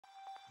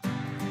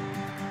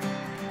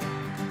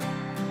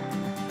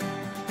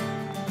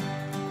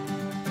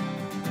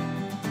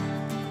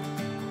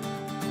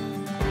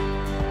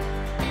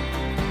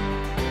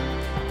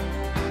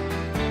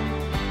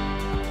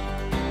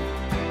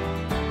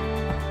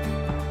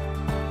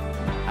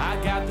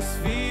got this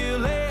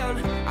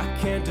feeling I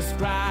can't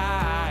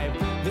describe.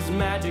 There's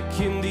magic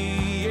in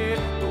the air,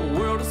 the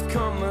world has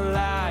come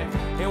alive.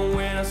 And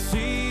when I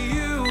see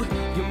you,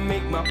 you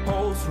make my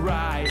pulse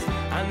rise.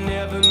 I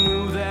never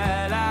knew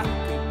that I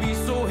could be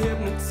so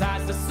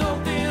hypnotized. There's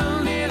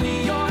something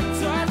in your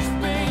touch,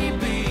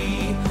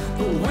 baby,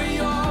 the way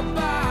your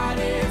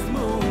body's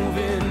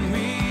moving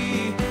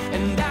me.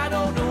 And I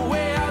don't know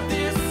where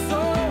this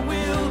soul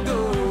will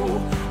go.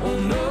 Oh,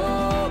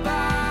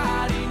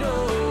 nobody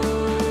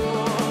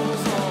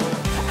knows. Oh,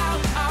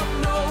 out of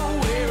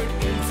nowhere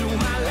into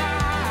my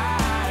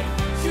life,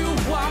 you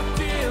walked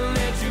in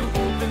and you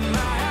opened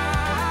my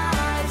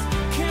eyes.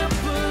 Can't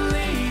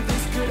believe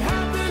this could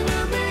happen to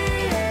me.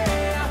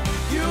 Yeah,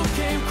 you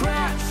came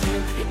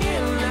crashing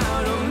in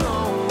out of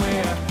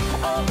nowhere.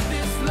 Oh,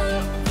 this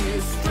love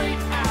is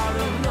straight out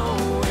of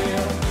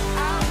nowhere.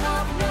 Out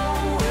of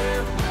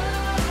nowhere.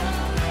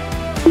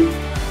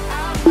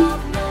 Out of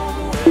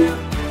nowhere.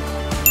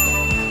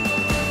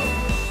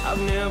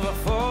 I've never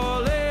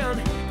fallen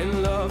in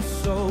love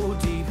so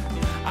deep.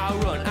 I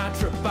run, I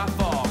trip, I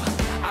fall.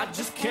 I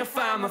just can't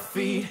find my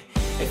feet.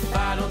 If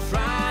I don't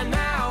try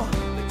now,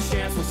 the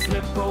chance will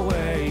slip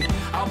away.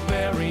 I'll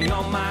bury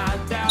all my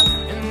doubts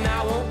and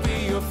I won't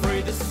be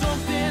afraid. There's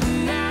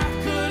something I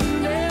could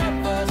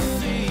never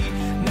see.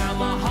 Now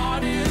my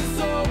heart is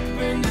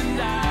open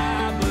and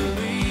I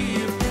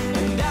believe.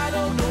 And I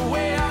don't know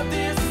where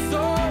this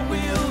soul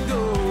will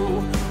go.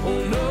 Oh,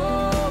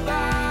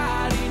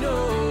 nobody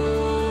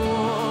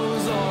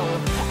knows. Oh,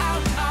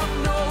 out of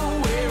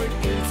nowhere and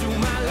into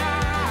my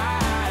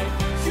life,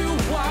 you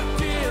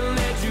walked in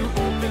and you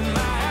opened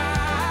my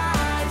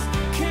eyes.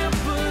 Can't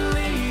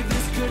believe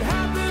this could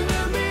happen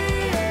to me.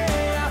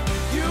 Yeah,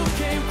 you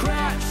came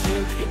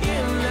crashing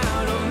in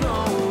out of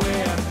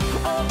nowhere.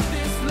 Oh,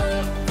 this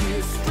love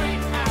is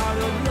straight out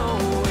of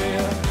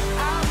nowhere.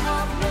 Out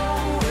of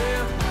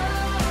nowhere.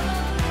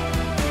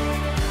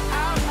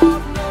 Out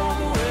of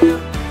nowhere.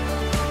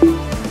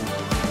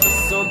 There's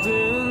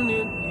something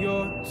in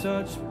your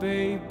touch,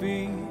 baby,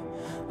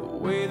 the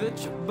way that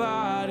your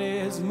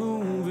body's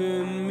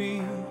moving me.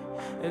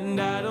 And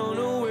I don't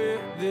know where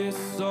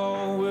this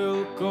all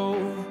will go.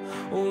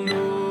 Oh,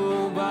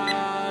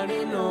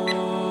 nobody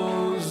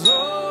knows.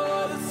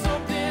 Oh, there's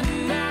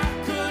something I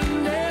could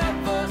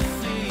never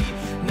see.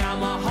 Now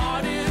my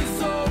heart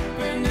is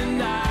open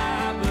and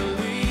I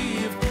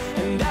believe.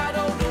 And I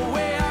don't know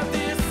where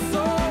this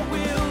soul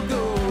will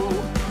go.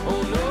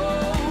 Oh,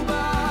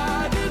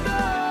 nobody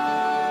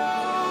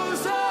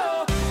knows.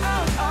 Oh,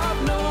 out of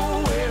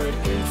nowhere and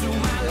into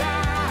my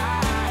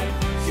life,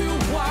 you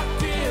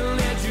walked in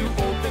and you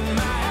opened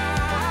my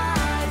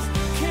eyes.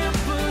 Can't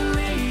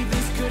believe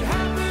this could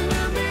happen to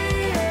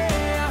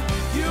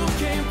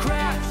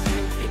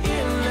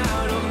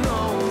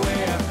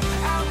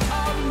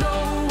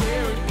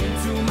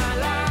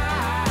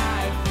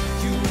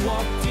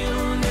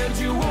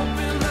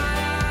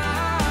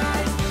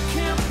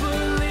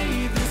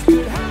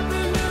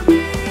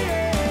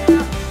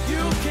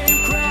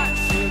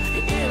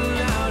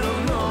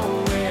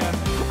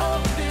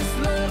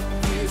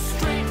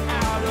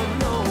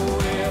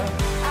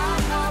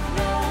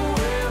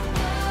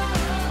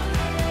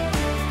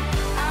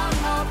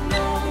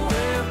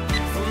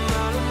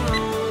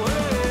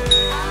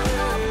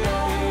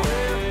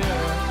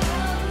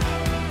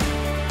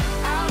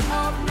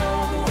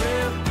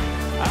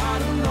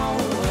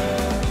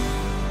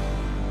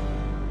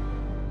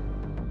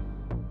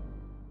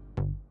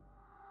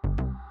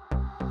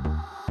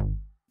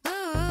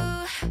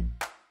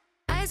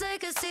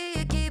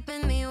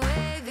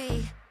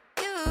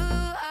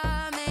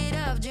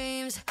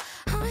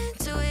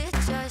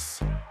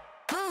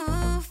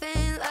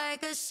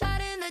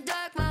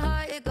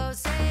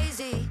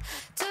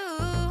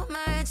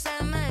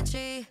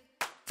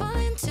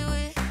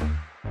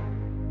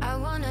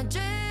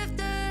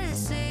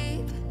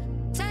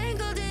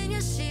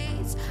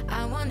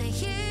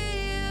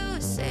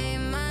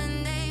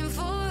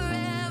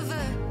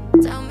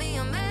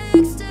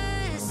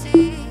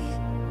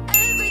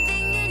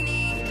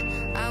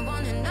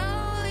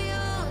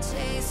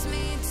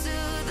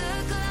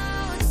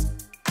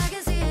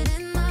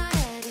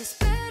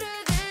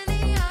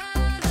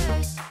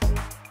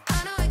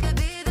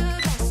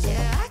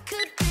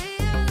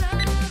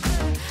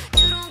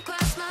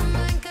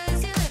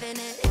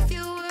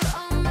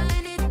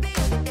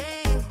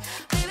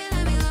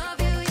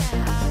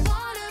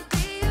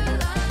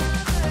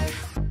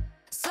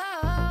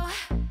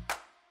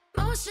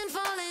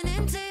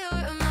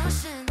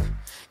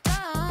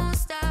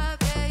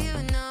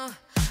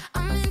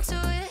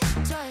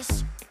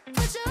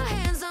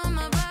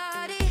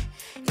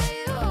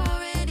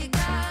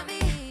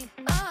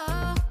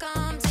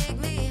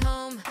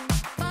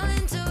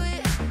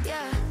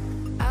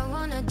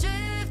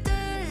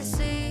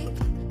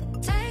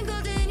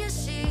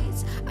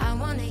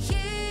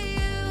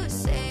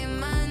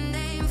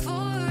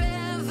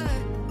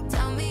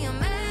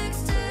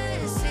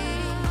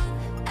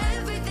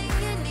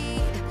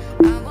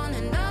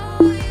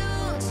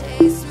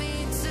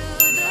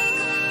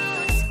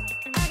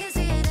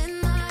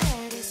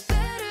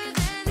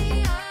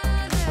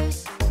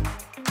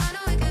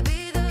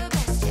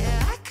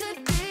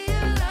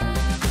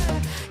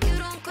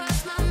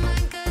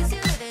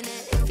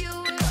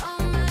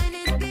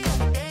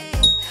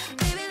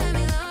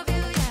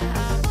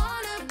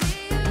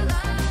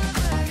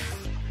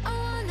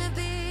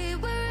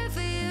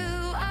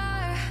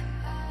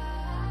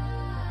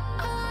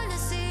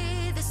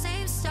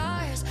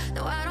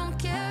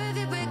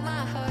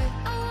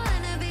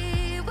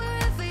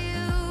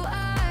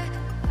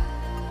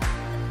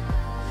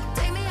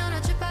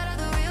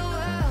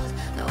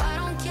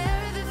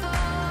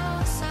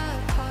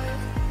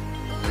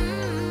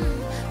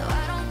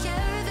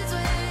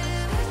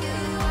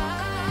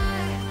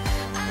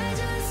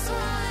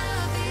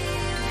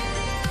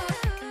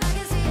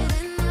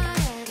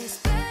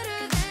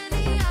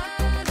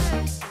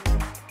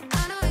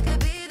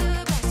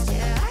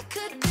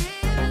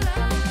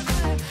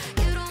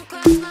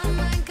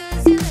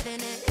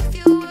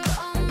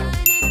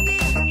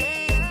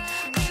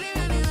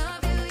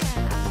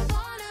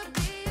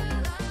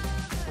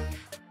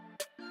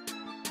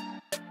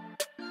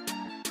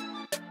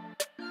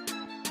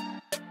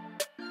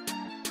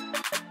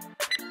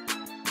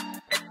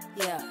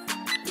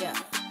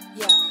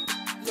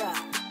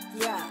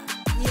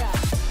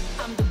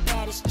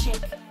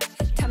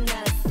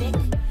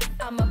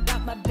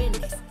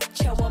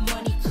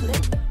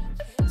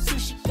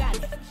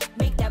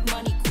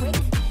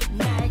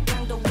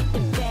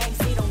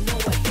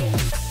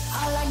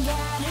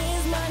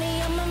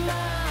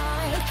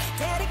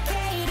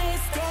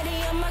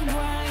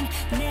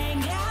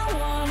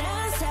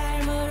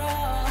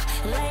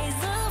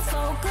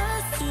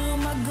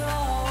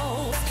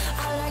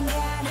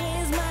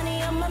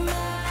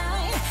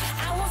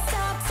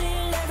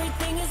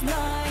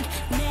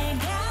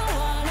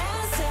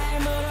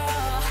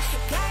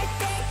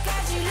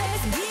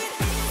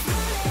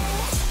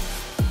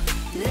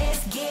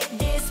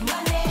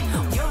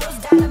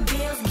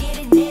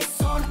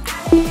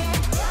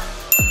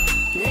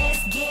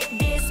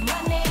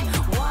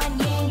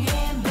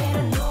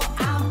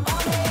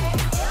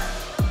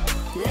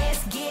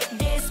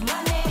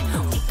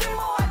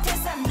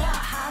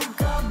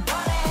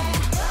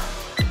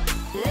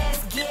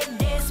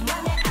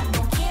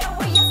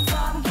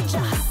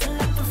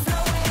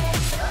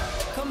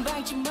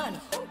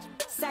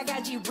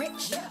crazy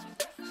rich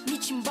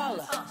미친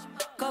baller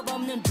겁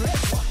없는 drip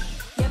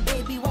Yeah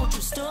baby won't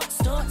you stunt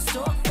for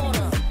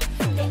them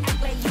They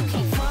act like you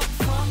can't fuck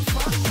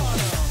for them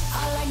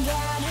All I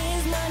got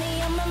is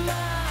money on my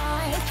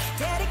mind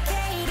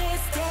Dedicated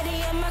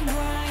steady on my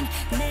grind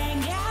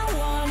내가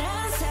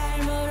원한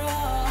삶으로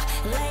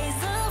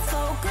Laser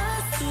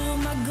focus to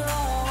my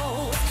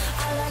goal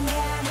All I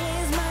got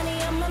is money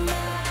on my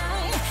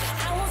mind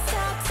I won't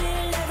stop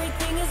till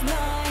everything is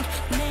mine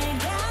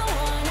내가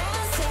원한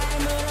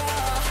삶으로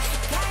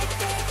갈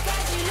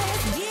때까지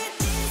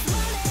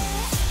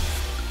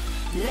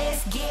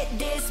Let's get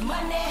this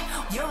money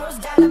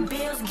Euros, dollar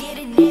bills,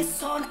 getting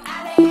this on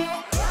안에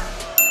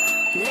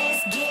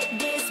Let's get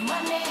this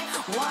money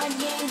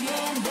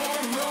원예유엔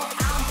better know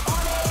I'm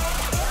on it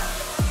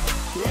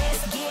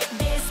Let's get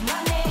this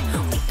money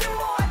이끌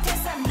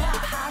못해서 나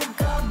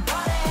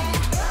한꺼번에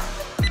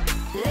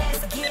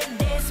Let's get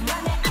this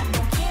money I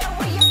don't care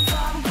where you're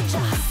from Get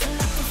your hustle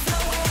up and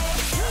flow it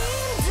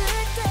힘들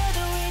때도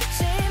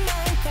있지만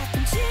가끔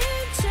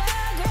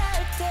지쳐갈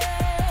때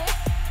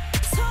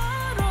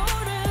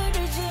서로를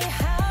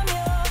의지하며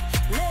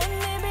Let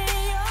me be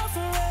your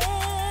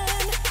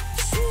friend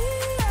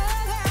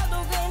지나가도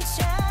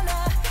괜찮아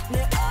내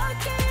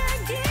어깨에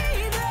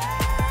기대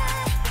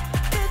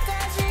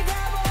끝까지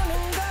가보는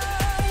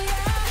거야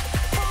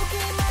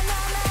포기만 안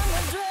하면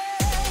돼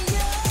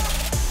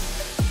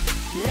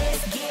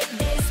Let's get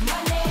this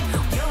money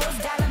Euros,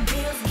 dollar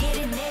bills,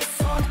 getting this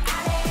on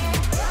안에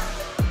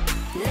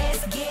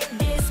Let's get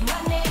this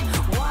money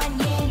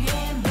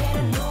원예유엔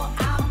better know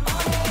I'm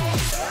on it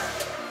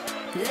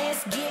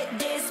Let's get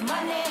this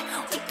money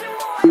이끌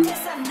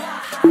못해서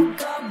나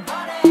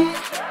한꺼번에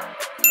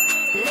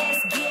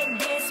Let's get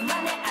this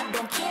money I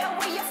don't care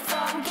where you're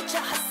from Get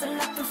your hustle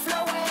up and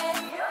flow it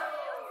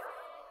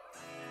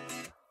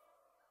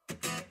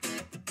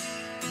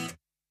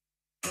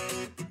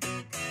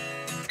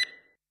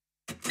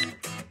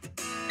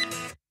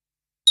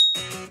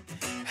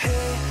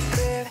Hey,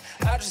 babe,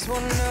 I just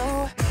wanna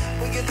know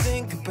what you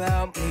think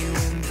about me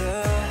when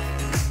the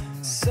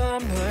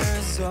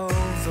summer's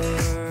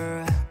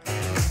over.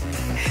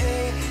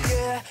 Hey,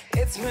 yeah,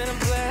 it's been a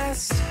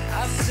blast.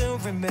 I still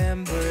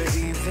remember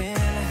even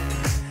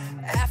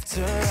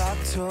after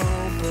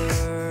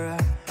October.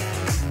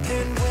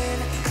 And when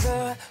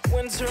the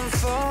winter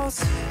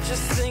falls,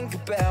 just think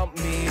about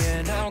me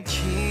and I'll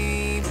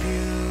keep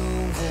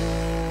you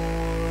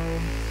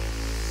warm.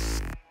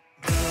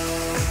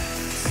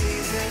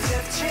 Seasons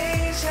have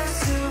changed, I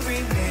still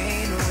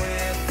remain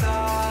with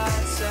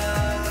thoughts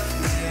of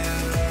you.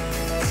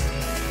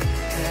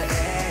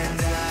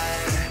 And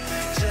I'm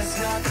just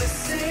not the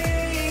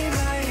same,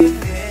 I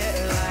admit,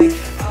 like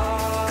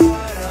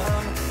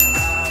autumn.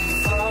 I'm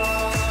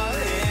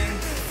falling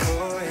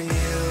for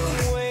you.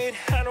 Wait,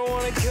 I don't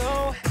wanna go.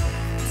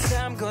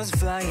 Time goes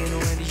flying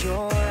when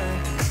you're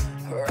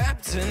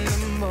wrapped in the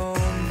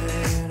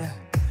moment.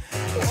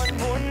 One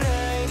more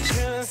night,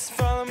 just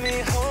follow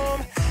me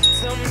home.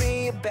 Tell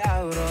me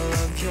about all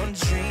of your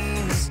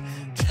dreams.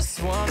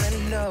 Just wanna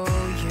know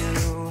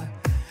you.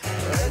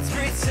 Let's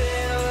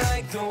pretend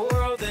like the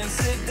world ends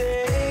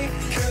today.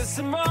 'Cause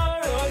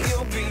tomorrow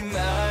you'll be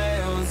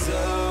miles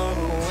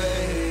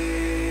away.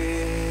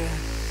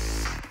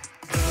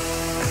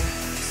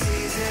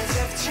 Seasons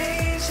have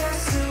changed, I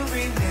still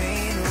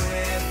remain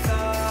with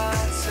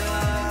thoughts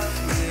of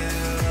you.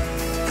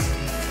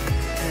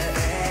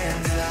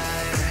 And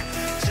I'm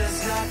just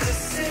not the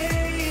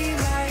same,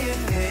 I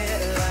admit,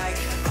 like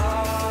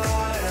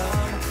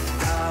autumn.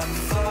 I'm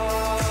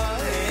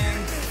falling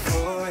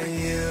for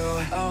you.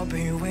 I'll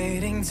be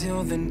waiting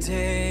till the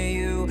day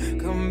you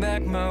come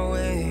back my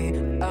way.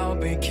 I'll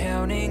be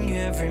counting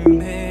every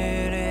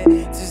minute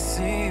to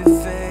see your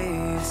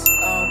face.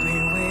 I'll be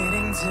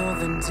waiting till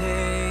the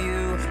day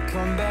you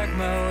come back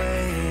my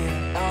way.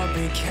 I'll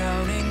be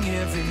counting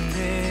every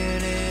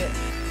minute.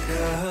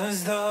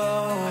 'Cause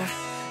though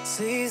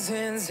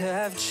seasons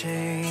have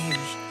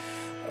changed,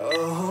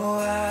 oh,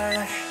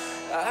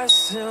 I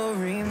still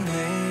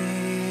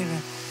remain.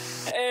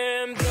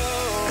 And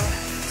though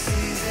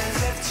seasons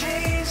have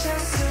changed, I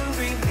still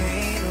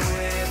remain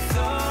with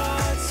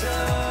thoughts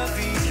of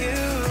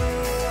you.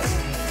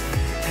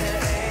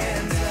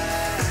 And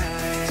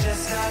I'm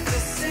just not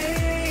the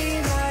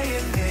same, I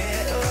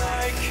admit,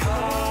 like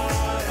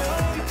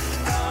autumn.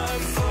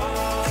 I'm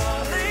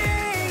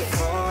falling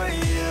for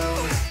you.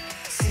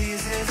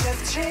 Seasons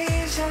have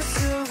changed, I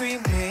still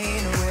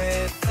remain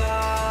with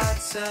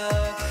thoughts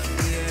of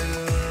you.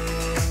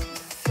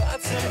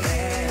 Thoughts of you.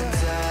 And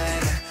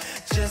I'm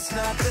just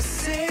not the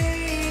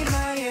same,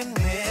 I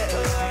admit,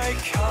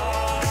 like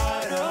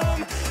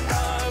autumn.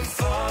 I'm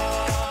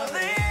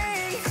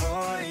falling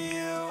for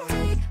you.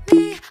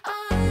 Me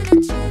on a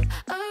trip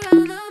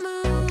around the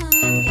moon.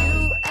 You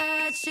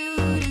add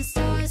shooting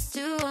stars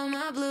to all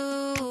my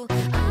blue.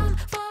 I'm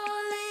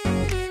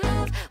falling in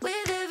love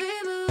with every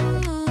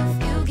move.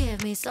 You give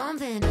me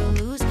something to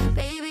lose,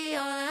 baby.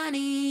 All I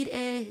need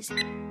is.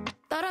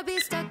 Thought I'd be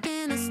stuck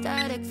in a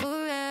static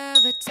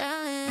forever,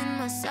 telling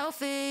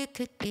myself it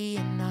could be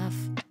enough.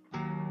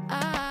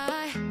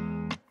 I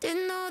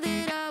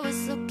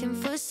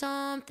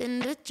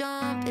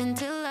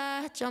until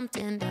I jumped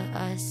into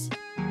us.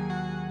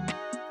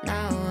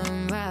 Now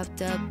I'm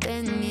wrapped up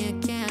in you,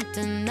 can't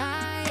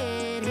deny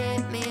it.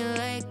 Hit me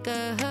like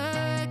a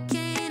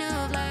hurricane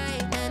of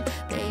lightning.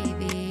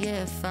 Baby,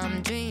 if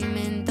I'm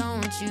dreaming,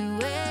 don't you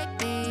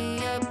wake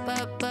me up,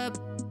 up, up.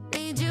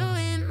 Need you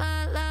in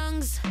my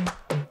lungs.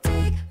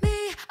 Take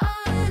me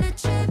on a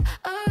trip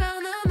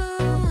around the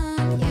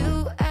moon.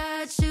 You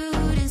add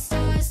shooting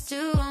stars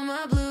to all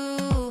my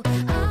blue.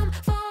 I'm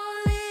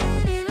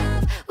falling in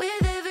love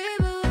with every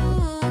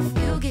move.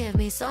 You give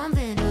me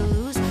something to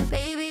lose,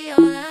 baby.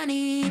 All I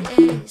need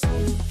is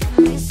you. Give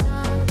me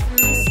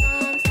something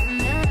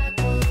that I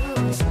could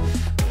lose,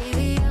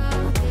 baby.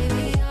 All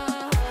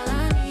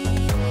I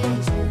need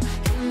is you.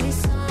 Give me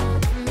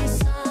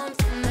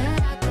something that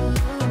I could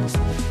lose,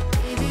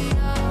 baby.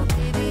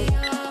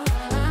 All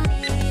I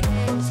need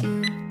is you.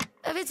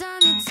 Every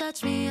time you touch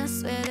me, I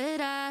swear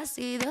that I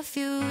see the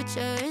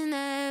future in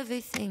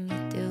everything you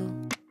do.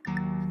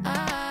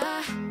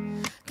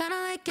 Kinda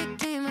like it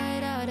came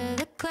right out of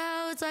the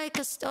clouds, like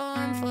a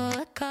storm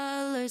full of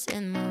colors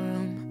in my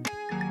room.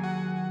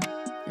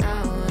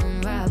 Now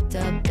I'm wrapped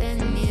up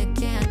in you,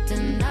 can't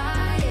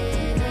deny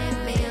it. Hit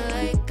me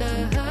like a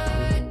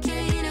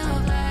hurricane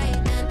of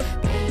lightning.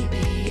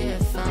 Baby,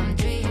 if I'm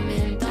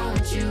dreaming,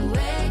 don't you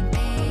wake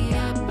me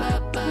up,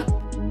 up, up.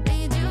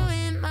 Need you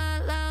in my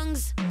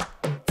lungs.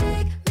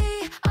 Take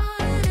me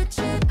on a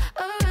trip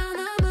around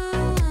the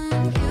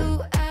moon. You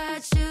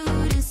add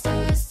shooting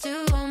stars to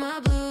all my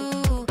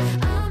blue.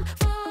 I'm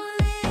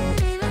falling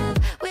in love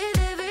with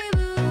every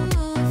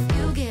move.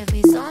 You give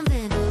me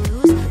something to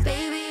lose,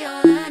 baby.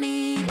 All I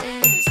need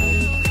is you.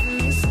 Give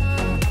me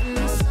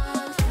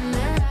something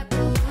that I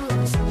could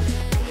lose,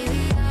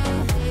 baby.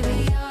 All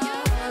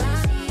I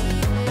need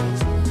is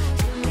you.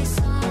 Give me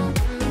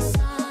something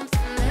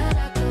that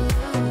I could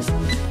lose,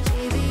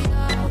 baby.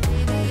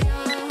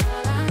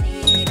 All I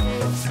need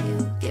is you.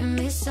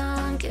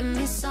 Give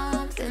me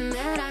something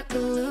that I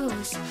could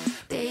lose,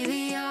 baby.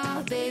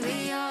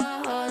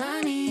 All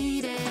I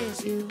need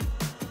is you.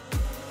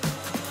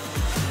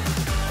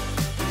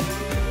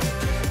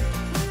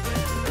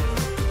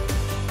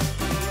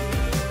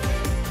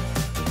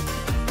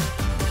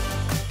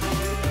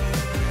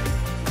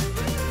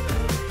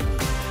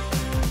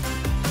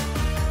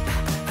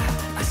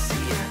 I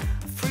see ya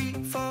free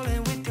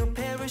falling with your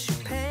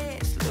parachute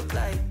pants. Look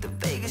like the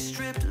Vegas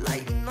Strip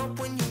lighting up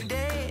when you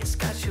dance.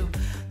 Got your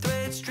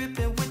threads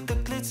dripping with the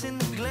glitz and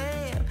the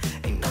glam.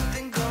 Ain't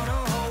nothing gonna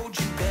hold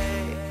you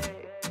back.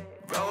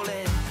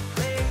 Rolling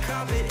red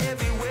carpet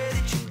everywhere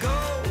that you go.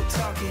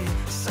 Talking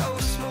so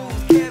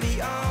smooth,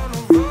 carry on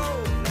the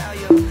road. Now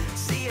you're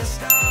seeing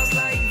stars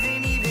like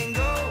Vinny Van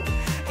Gogh.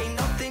 Ain't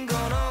nothing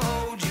gonna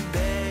hold you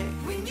back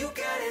when you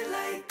got it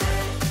like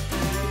that.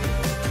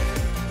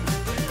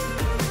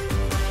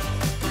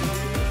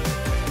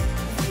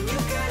 When you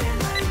got it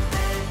like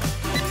that.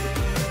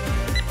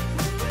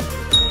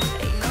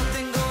 Ain't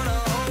nothing gonna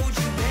hold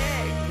you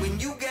back when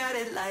you got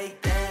it like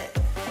that.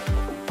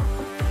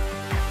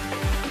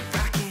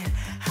 Rocking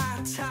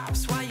high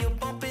tops while you're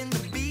bumping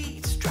the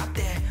beats. Drop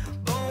that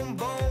boom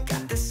boom,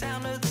 got the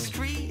sound of the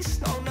streets.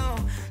 No, no,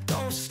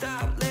 don't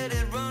stop, let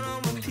it run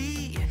on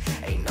repeat.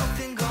 Ain't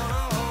nothing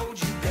gonna hold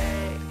you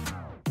back.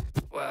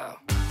 Wow.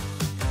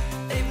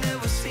 They've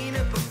never seen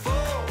it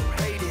before.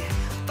 Rate it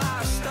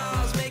 5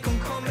 stars, make them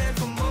come back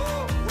for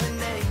more. When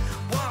they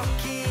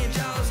walk in,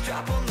 jaws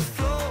drop on the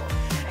floor.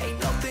 Ain't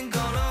nothing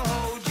gonna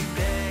hold you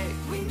back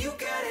when you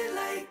got it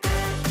like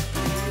that.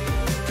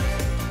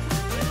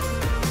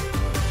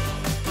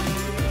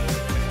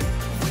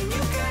 When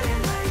you got it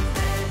like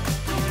that.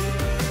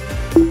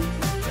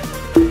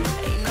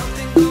 Ain't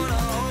nothing gonna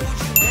hold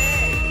you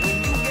back when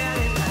you got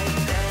it like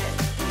that.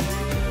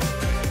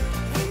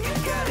 When you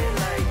got it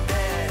like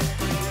that.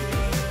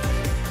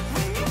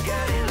 When you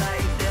got it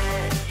like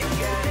that. You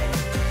got it.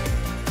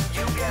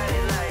 You got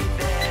it like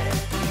that.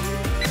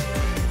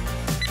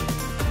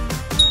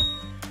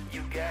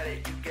 You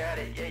got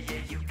it, yeah,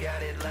 yeah, you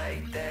got it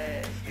like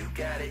that. You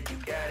got it,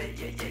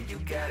 yeah, yeah, you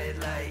got it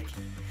like.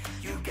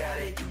 You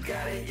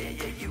got it, yeah,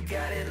 yeah, you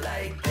got it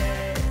like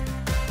that.